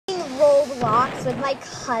Roblox with my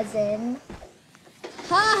cousin.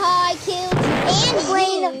 Haha, I killed you. And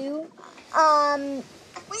playing,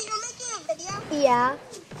 Wait, you're making a video? yeah.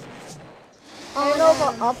 I don't know if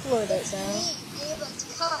I'll upload it though.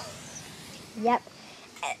 Yep.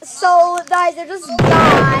 So guys, there's this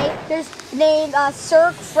guy. There's named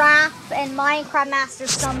Sir Craft and Minecraft Master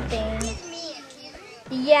something. He's mean.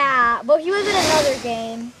 Yeah, but he was in another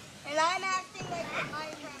game. And I'm acting like a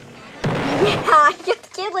Minecraft guy. Yeah, you're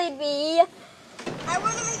killing me. I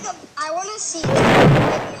wanna see you make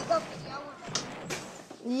a video with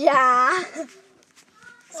him. Yeah.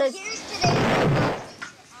 So here's today's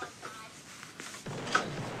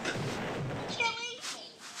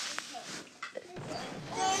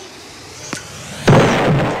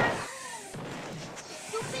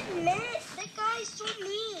stupid man, that guy's so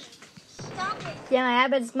mean. Stop it. Yeah,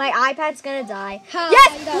 my iPad's gonna die. Ha,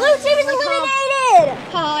 Yes, you got blue team is eliminated.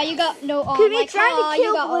 Ha, you got no arm. Could be Like, trying ha, to you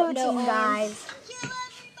kill got blue no team, arm. guys. Kill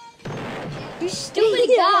everybody. You stupid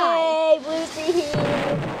guy. Yay, blue team.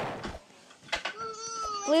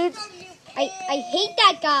 Blue. I hate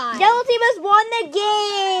that guy. Yellow team has won the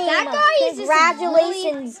game. That guy is just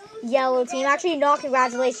Congratulations, yellow team. Actually, not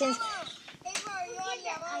congratulations.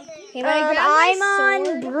 Hey, when I grab I'm my on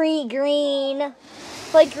sword, green.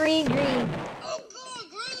 Like green. Oh, God,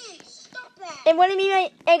 green. Stop that. And what I mean,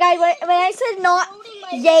 hey guys, when I said not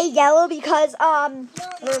yay yellow because or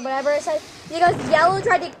whatever I said, because yellow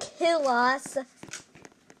tried to kill us. Ow!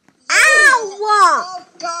 Oh,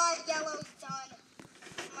 God, yellow's done.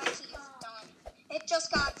 My tea is done. It just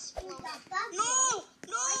got exploded. No!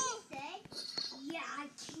 Yeah, I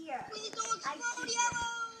care. Please don't explode,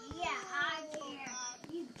 yellow! Yeah, I care.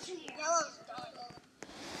 You care. Yellow's done.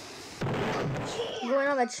 I'm going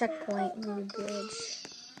on the checkpoint, you bitch.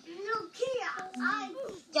 You care.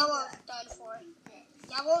 Yellow's done for.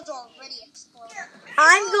 Yellow's already exploded.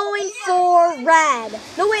 I'm going for red.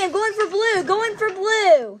 No, wait, I'm going for blue. Going for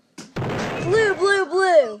blue. Blue.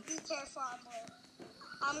 Be careful, I'm blue.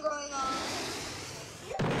 I'm going on.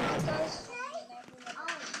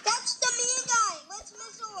 That's the mean guy. Let's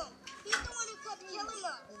missile him. He's the one who kept killing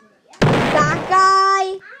us. That guy?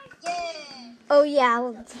 Yeah. Oh, yeah.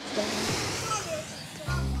 Let's go.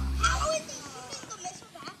 How is he shooting the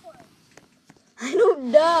missile backwards? I don't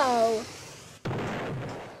know.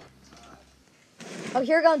 Oh,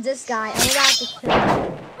 here goes this guy. I'm gonna have to kill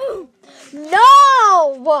him.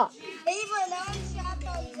 No! Ava, now I'm trapped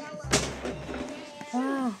on yellow.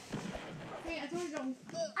 Ah.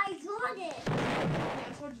 I got it. I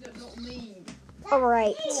told you don't lean. All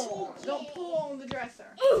right. Don't pull on the dresser.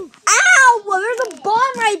 Ow! There's a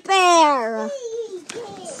bomb right there.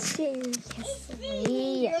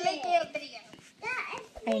 Seriously. You're making a video.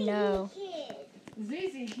 I know.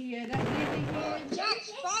 Zizi kid, that's Zizi kid.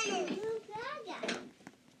 Josh, finally.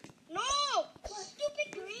 No! Stupid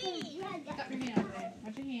green. Got your hand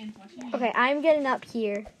over there. Watch your hand. Okay, I'm getting up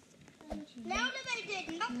here. Now that I did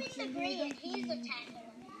nothing to green, he's attacking me.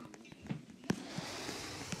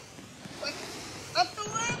 Quick, up the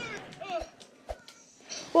ladder. Ugh.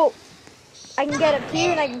 Whoa. I can get up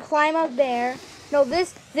here and I can climb up there. No,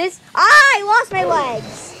 this. Ah, I lost my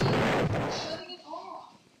legs.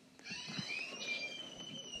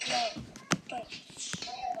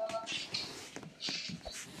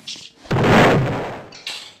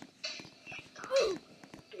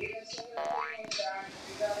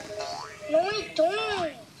 No, I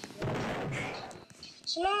don't.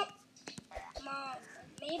 It's not. Mom,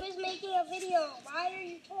 Maba's making a video. Why are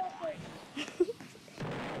you talking? You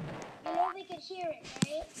know they could hear it,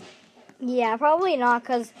 right? Yeah, probably not,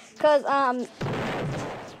 cause you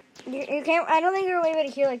can't. I don't think you're able to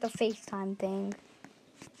hear like the FaceTime thing.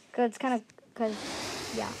 Cause it's kind of,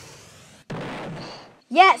 yeah.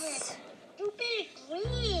 Yes. Stupid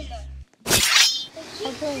green.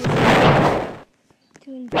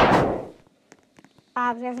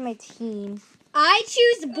 That's my team. I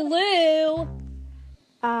choose blue.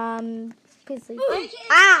 Please leave.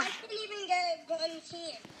 I can't even get one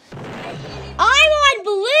team. I'm on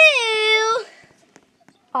blue.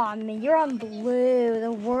 Oh man, you're on blue.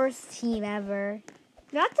 The worst team ever.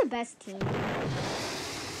 Not the best team.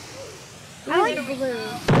 I like blue.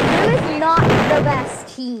 Blue is not the best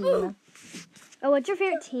team. Oh, what's your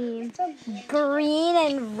favorite team? Green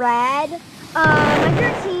and red. My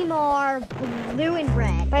favorite team are blue and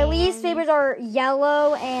red. My least favorites are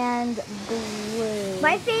yellow and blue.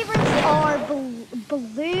 My favorites are blue.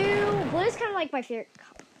 Blue is kind of like my favorite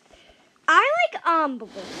color. I like blue.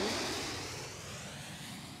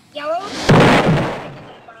 Yellow.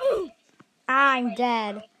 I'm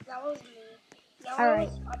dead. Yellow's me. Yellow's All right.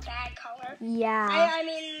 a bad color. Yeah. I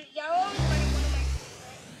mean, yellow is like one of my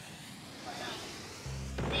favorite.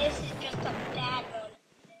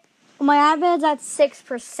 My iPad's at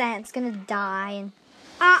 6%. It's gonna die.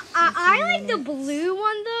 I like the blue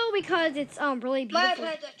one though because it's really My beautiful.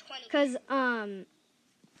 iPad's at 20.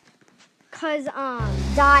 Cause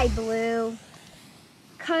Die, blue.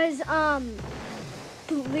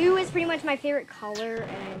 blue is pretty much my favorite color,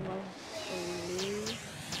 and I love blue.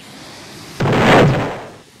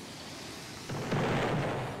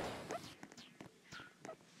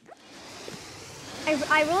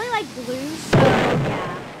 I really like blue, so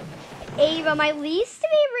yeah. Ava, my least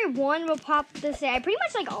favorite one will pop to say I pretty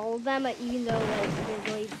much like all of them, even though like they're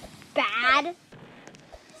really bad.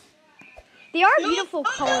 They are beautiful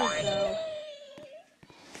colors though.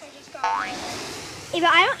 I just got it. Ava,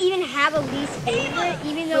 I don't even have a least favorite,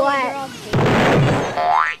 even though What? they're all favorite.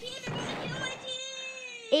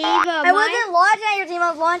 Ava, I wasn't launching at your team. I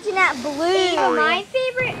was launching at blue. Ava, my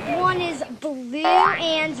favorite one is blue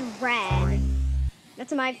and red.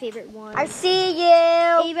 That's my favorite one. I see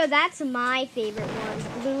you. Ava, that's my favorite one.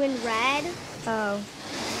 Blue and red. Oh.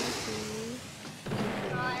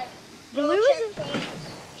 Blue is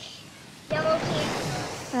Yellow team.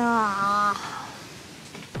 Ah.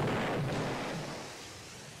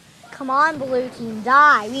 Come on, blue team,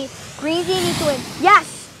 die. Green team needs to win.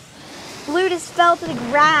 Yes. Blue just fell to the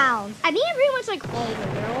ground. I think I pretty much like all of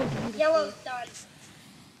them. They're all beautiful. Yellow's done.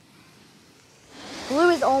 Blue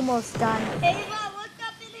is almost done. Ava, look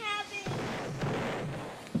up in heaven.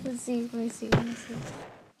 Let's see. Let me see.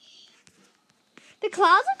 The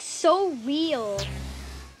clouds look so real.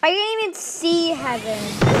 I can't even see heaven.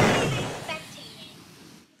 Spectating.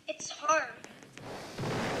 It's hard.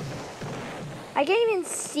 I can't even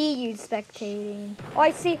see you spectating. Oh,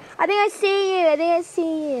 I see. I think I see you. I think I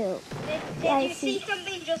see you. Did Yeah, I you see see.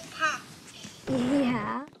 something just pop?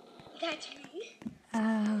 Yeah. That's me.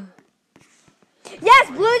 Oh. Yes,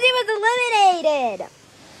 blue team was eliminated.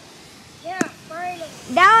 Yeah, finally.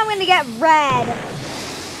 Now I'm gonna get red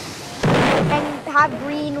and have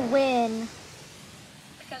green win.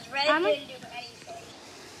 Because red didn't do anything.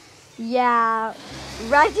 Yeah,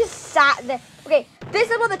 red just sat there. Okay, this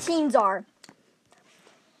is what the teams are.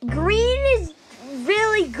 Green is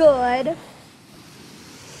really good.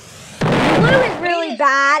 Blue is really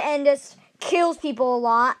bad and just kills people a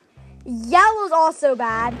lot. Yellow's also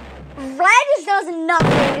bad. Red just does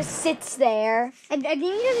nothing, just sits there. I think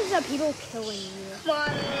this is the people killing you. Come on,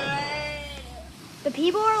 red. The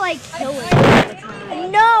people are like killing you.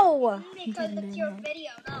 No! Because it's your video,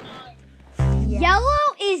 not mine.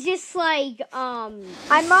 Yellow is just like I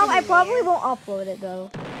probably won't upload it though.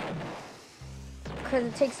 Because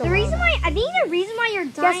it takes a the while. reason why you're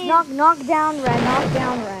dying. Just knock down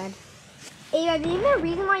red. I think the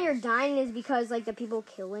reason why you're dying is because like the people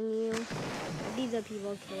killing you. These are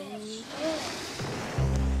people killing you.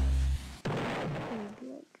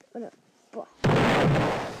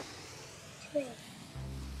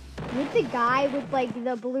 With the guy with like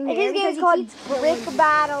the blue hair. His game is called Brick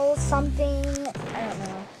Battle something. I don't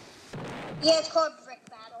know. Yeah, it's called Brick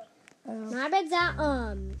Battle. My bed's at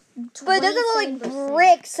But it doesn't look like 27%.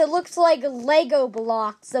 bricks. It looks like Lego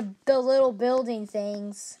blocks, the little building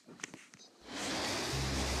things.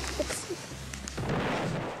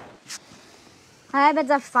 I bet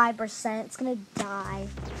it's at 5%. It's gonna die.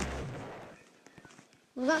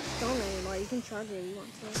 Well, not stolen anymore. You can charge it if you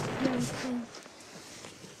want to.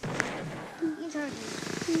 You can charge it.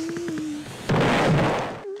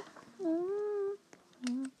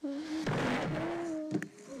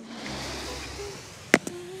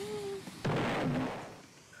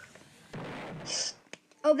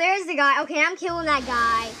 Oh, there's the guy. Okay, I'm killing that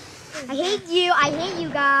guy. I hate you. I hate you,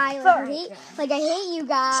 guy. I hate you,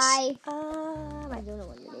 guy. I don't know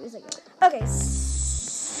what your name is. Okay,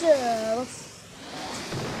 so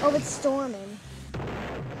Oh, it's storming.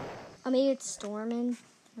 Oh, maybe it's storming.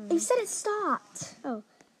 you said it stopped. Oh,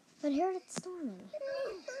 but I heard it's storming.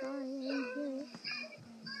 Sorry, I didn't hear it.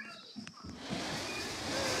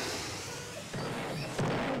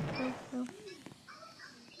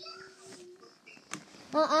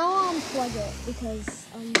 Well, I'll unplug it because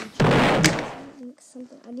I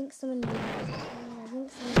think someone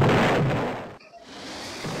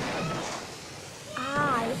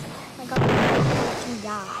I got to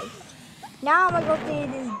die. Now I'm gonna go through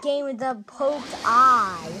this game with the poked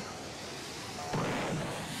eye.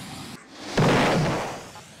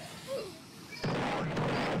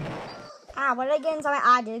 What did I get inside my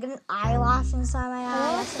eye? Did I get an eyelash inside my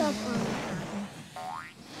eye? That's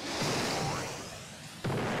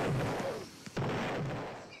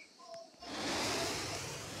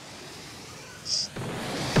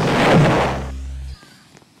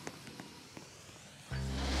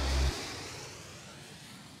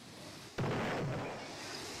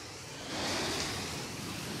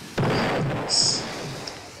I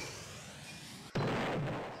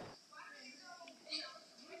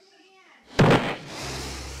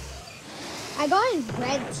got in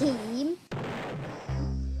red team.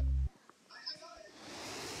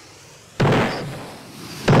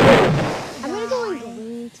 I'm gonna go in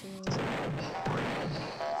green team.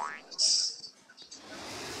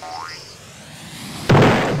 Alright.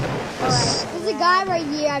 There's a guy right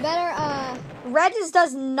here. I better Red just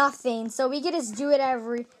does nothing, so we can just do it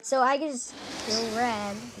so I can just kill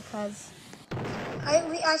red because.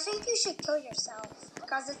 I think you should kill yourself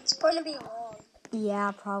because it's going to be long.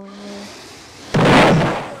 Yeah, probably. 4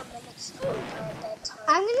 minutes until bedtime.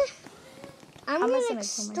 I'm I'm gonna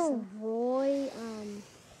just gonna kill myself. destroy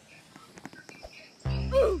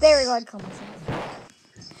There we go, I'd kill myself.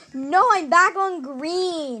 No, I'm back on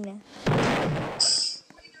green.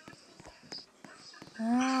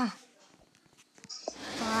 Ah.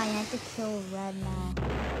 Fine, I have to kill red now.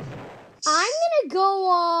 I'm gonna go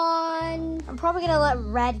on. I'm probably gonna let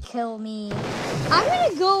red kill me. I'm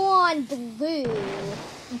gonna go on blue.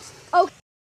 Okay.